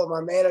disrespectful of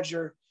my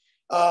manager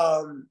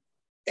and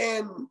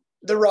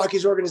the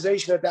Rockies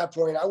organization at that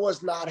point. I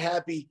was not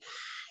happy.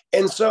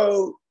 And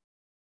so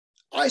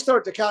I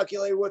start to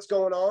calculate what's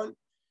going on.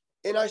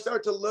 And I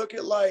start to look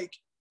at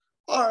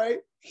all right,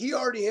 he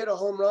already hit a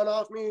home run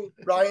off me,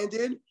 Ryan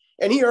did,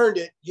 and he earned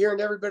it. He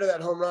earned every bit of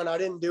that home run. I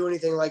didn't do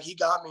anything. He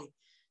got me.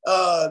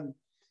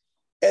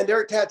 And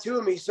they're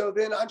tattooing me. So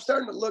then I'm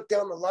starting to look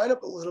down the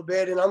lineup a little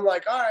bit, and I'm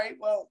like, all right,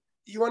 well,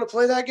 you want to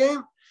play that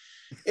game?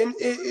 And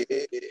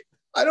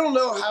I don't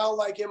know how,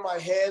 in my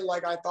head,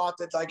 I thought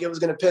that, it was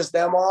going to piss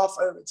them off.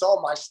 It's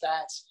all my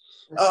stats.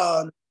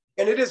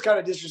 And it is kind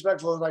of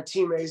disrespectful of my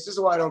teammates. This is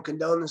why I don't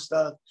condone this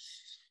stuff.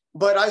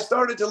 But I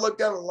started to look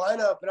down the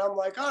lineup, and I'm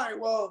like, all right,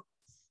 well,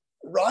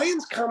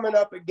 Ryan's coming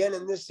up again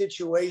in this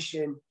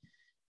situation.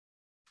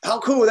 How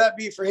cool would that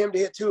be for him to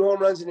hit 2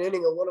 home runs in an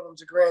inning, and one of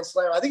them's a grand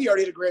slam? I think he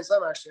already hit a grand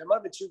slam, actually. It might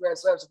have been 2 grand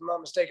slams, if I'm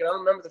not mistaken. I don't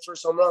remember the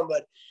first home run,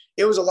 but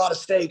it was a lot of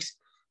stakes.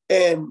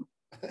 And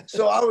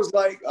so I was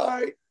like, all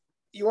right,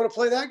 you want to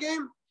play that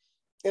game?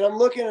 And I'm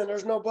looking, and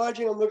there's no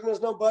budging. I'm looking,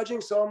 there's no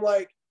budging. So I'm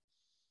like,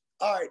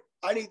 all right,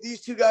 I need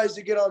these 2 guys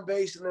to get on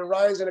base, and then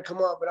Ryan's going to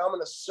come up, and I'm going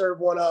to serve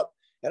one up,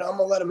 and I'm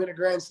going to let him hit a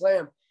grand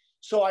slam.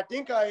 So I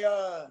think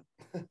I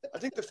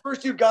think the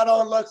first 2 got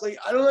on, luckily.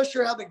 I'm not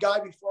sure how the guy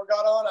before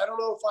got on. I don't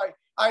know if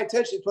I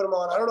intentionally put him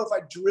on. I don't know if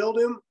I drilled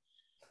him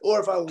or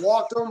if I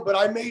walked him, but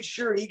I made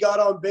sure he got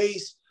on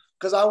base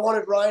because I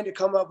wanted Ryan to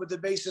come up with the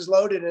bases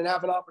loaded and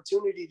have an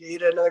opportunity to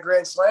hit another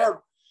grand slam.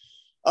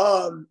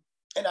 And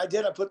I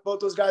did. I put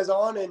both those guys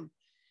on, and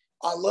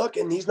I look,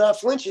 and he's not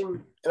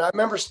flinching. And I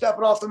remember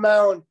stepping off the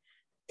mound,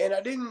 and I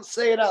didn't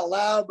say it out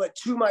loud, but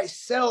to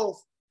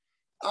myself,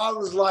 I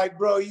was like,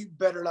 bro, you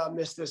better not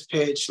miss this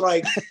pitch. All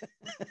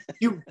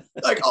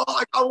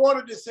I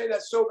wanted to say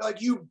that. So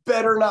like, you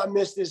better not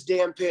miss this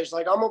damn pitch.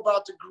 Like, I'm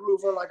about to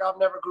groove one like I've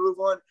never grooved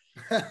one.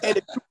 And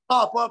if you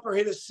pop up or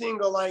hit a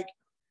single, like,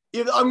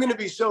 I'm going to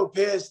be so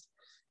pissed.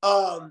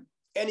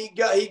 And he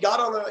got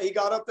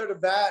up there to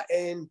bat,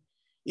 and,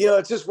 you know,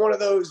 it's just one of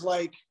those,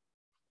 like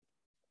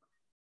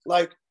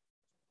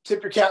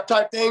tip your cap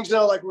type things, you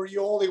know, like where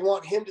you only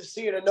want him to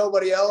see it and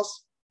nobody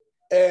else.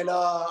 And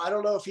I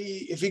don't know if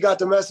he got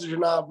the message or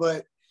not,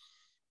 but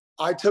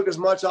I took as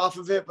much off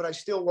of it, but I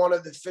still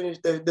wanted to finish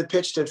the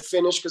pitch to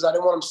finish because I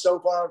didn't want him so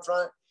far in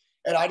front.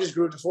 And I just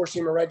grew the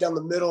four-seamer right down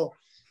the middle.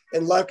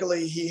 And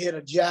luckily he hit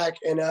a jack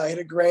and hit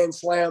a grand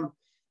slam.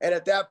 And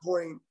at that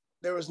point,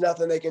 there was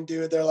nothing they can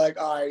do. They're like,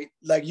 all right,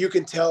 like, you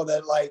can tell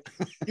that, like,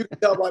 you can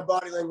tell my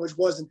body language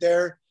wasn't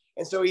there.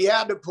 And so he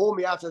had to pull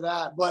me after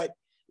that. But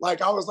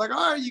like, I was like,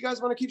 all right, you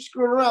guys want to keep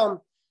screwing around.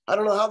 I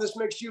don't know how this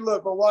makes you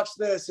look, but watch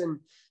this. And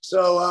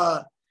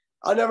so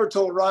I never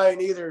told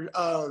Ryan either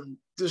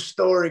this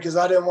story because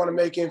I didn't want to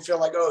make him feel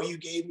like, oh, you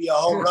gave me a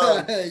home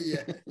run.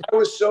 Yeah. I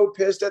was so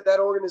pissed at that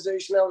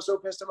organization. I was so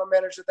pissed at my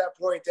manager at that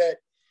point that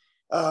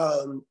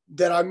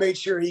I made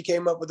sure he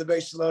came up with the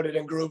bases loaded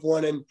and groove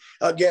one. And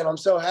again, I'm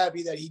so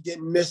happy that he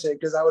didn't miss it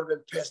because I would have been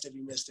pissed if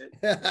he missed it.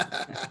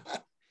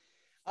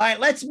 All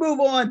right, let's move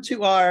on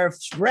to our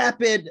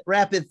rapid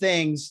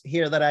things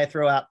here that I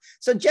throw out.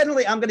 So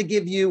generally, I'm going to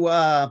give you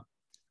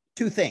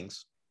two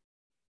things.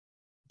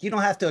 You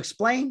don't have to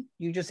explain.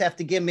 You just have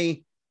to give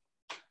me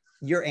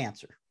your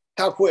answer.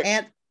 How quick?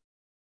 And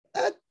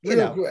you Real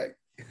know, quick.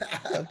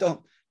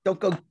 don't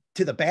go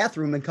to the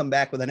bathroom and come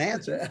back with an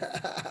answer.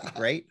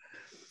 Great.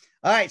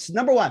 All right. So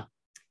number one,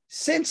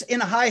 since in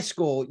high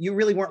school, you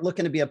really weren't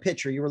looking to be a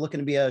pitcher. You were looking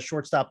to be a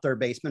shortstop, third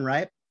baseman,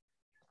 right?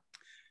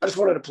 I just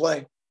wanted to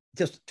play.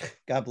 Just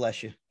God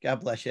bless you.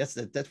 God bless you.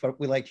 That's what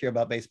we like to hear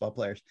about baseball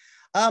players.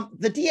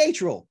 The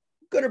DH rule,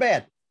 good or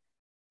bad?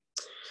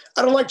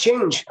 I don't like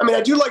change. I mean,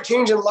 I do like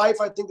change in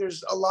life. I think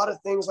there's a lot of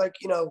things like,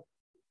 you know,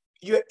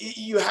 you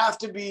have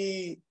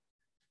to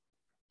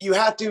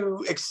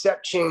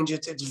accept change.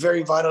 It's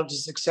very vital to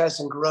success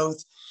and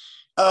growth.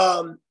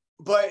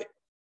 But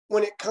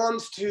when it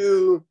comes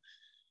to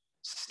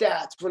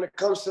stats, when it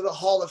comes to the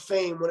Hall of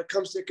Fame, when it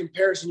comes to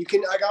comparison,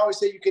 like I always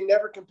say, you can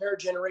never compare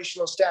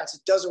generational stats.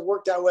 It doesn't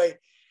work that way.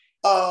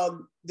 The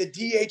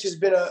DH has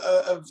been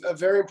a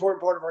very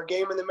important part of our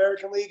game in the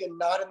American League and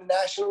not in the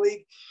National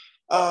League.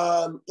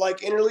 Like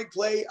interleague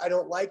play, I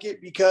don't like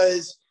it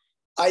because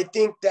I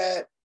think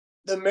that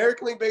the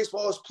American League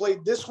baseball is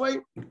played this way.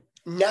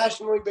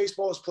 National League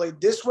baseball is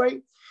played this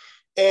way.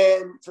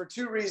 And for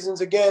two reasons.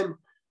 Again,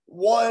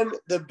 one,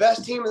 the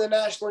best team in the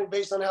National League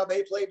based on how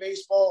they play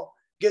baseball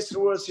gets to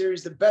the World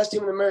Series. The best team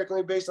in the American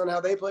League based on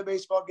how they play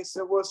baseball gets to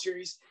the World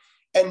Series.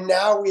 And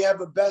now we have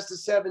a best of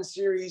 7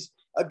 series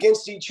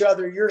against each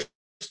other. Your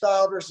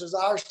style versus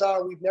our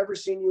style. We've never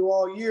seen you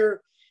all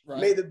year.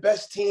 Right. May the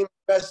best team,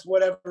 best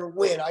whatever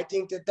win. I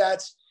think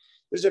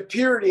there's a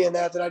purity in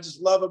that I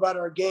just love about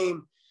our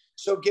game.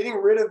 So getting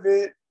rid of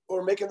it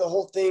or making the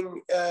whole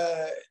thing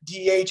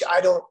DH,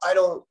 I don't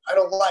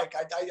like.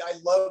 I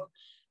love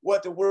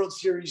what the World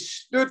Series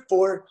stood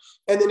for.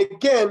 And then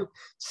again,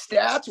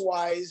 stats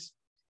wise,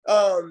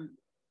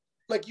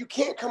 like you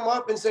can't come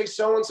up and say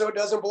so-and-so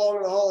doesn't belong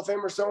in the Hall of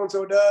Fame or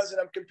so-and-so does. And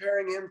I'm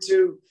comparing him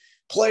to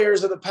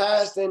players of the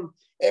past. And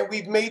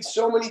we've made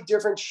so many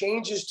different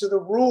changes to the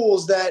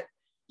rules that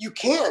you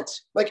can't.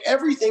 Like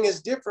everything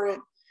is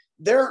different.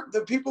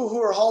 The people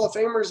who are Hall of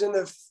Famers in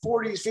the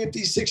 40s,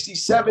 50s,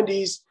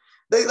 60s,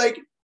 70s,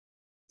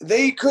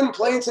 they couldn't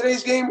play in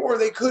today's game, or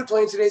they could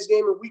play in today's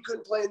game and we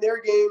couldn't play in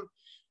their game.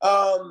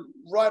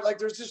 Right. Like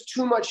there's just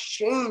too much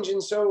change.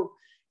 And so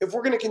if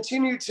we're going to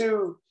continue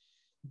to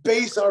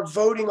base our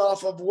voting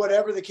off of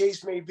whatever the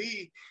case may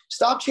be,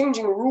 stop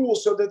changing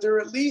rules so that there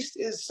at least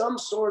is some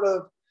sort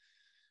of,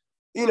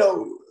 you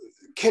know,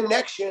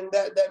 connection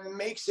that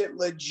makes it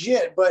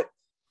legit. But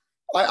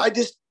I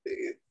just,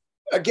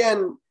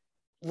 again,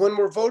 when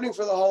we're voting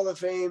for the Hall of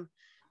Fame,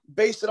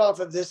 base it off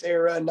of this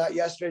era, not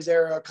yesterday's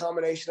era, a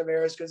combination of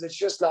eras, because it's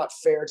just not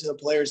fair to the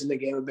players in the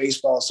game of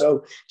baseball.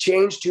 So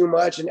change too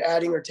much and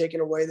adding or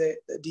taking away the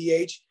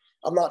DH,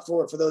 I'm not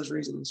for it for those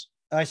reasons.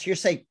 All right, so you're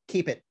saying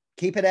keep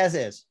it as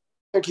is.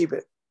 And keep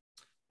it.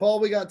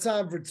 Paul, we got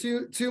time for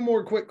two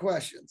more quick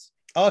questions.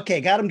 Okay,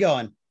 got him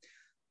going.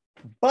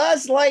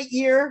 Buzz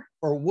Lightyear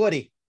or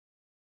Woody?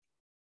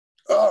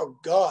 Oh,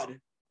 God.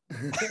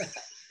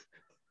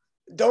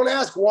 Don't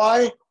ask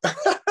why,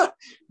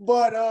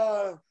 but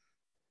I'm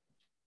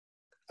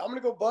going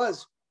to go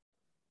Buzz.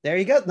 There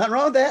you go. Nothing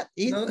wrong with that.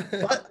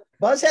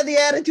 Buzz had the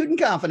attitude and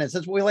confidence.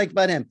 That's what we like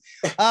about him.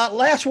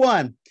 Last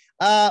one.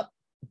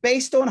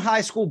 Based on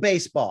high school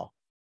baseball.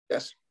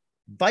 Yes.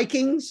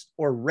 Vikings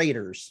or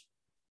Raiders?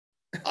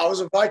 I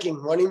was a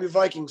Viking. My name is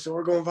Viking, so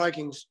we're going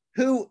Vikings.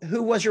 Who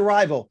was your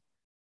rival?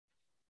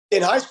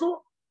 In high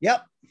school?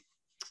 Yep.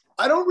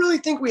 I don't really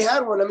think we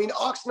had one. I mean,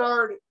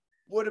 Oxnard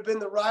would have been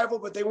the rival,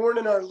 but they weren't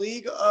in our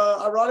league,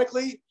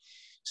 ironically.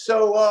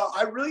 So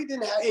I really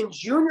didn't have – in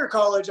junior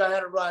college, I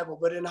had a rival.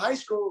 But in high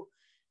school,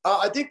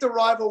 I think the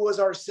rival was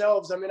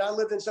ourselves. I mean, I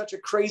lived in such a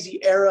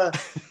crazy era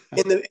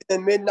in the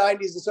mid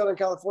 90s in Southern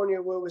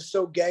California where it was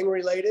so gang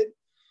related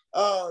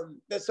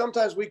that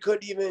sometimes we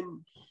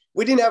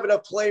didn't have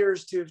enough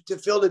players to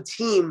field a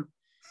team.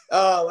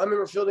 I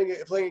remember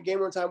playing a game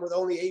one time with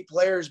only 8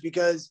 players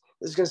because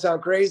this is going to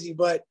sound crazy,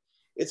 but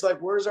it's like,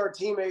 where's our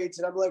teammates?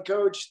 And I'm like,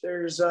 Coach,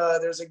 there's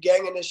a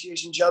gang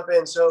initiation jump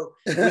in. So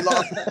we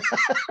lost.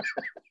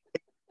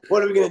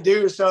 What are we going to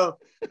do? So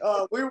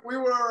we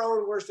were our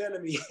own worst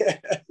enemy.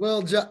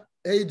 Well,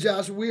 hey,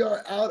 Josh, we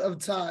are out of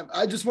time.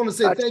 I just want to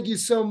say thank you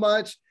so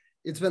much.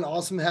 It's been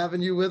awesome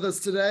having you with us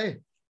today.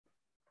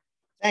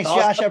 Thanks,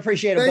 Josh. I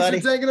appreciate it, buddy.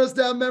 Thanks for taking us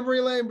down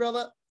memory lane,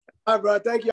 brother. All right, bro. Thank you.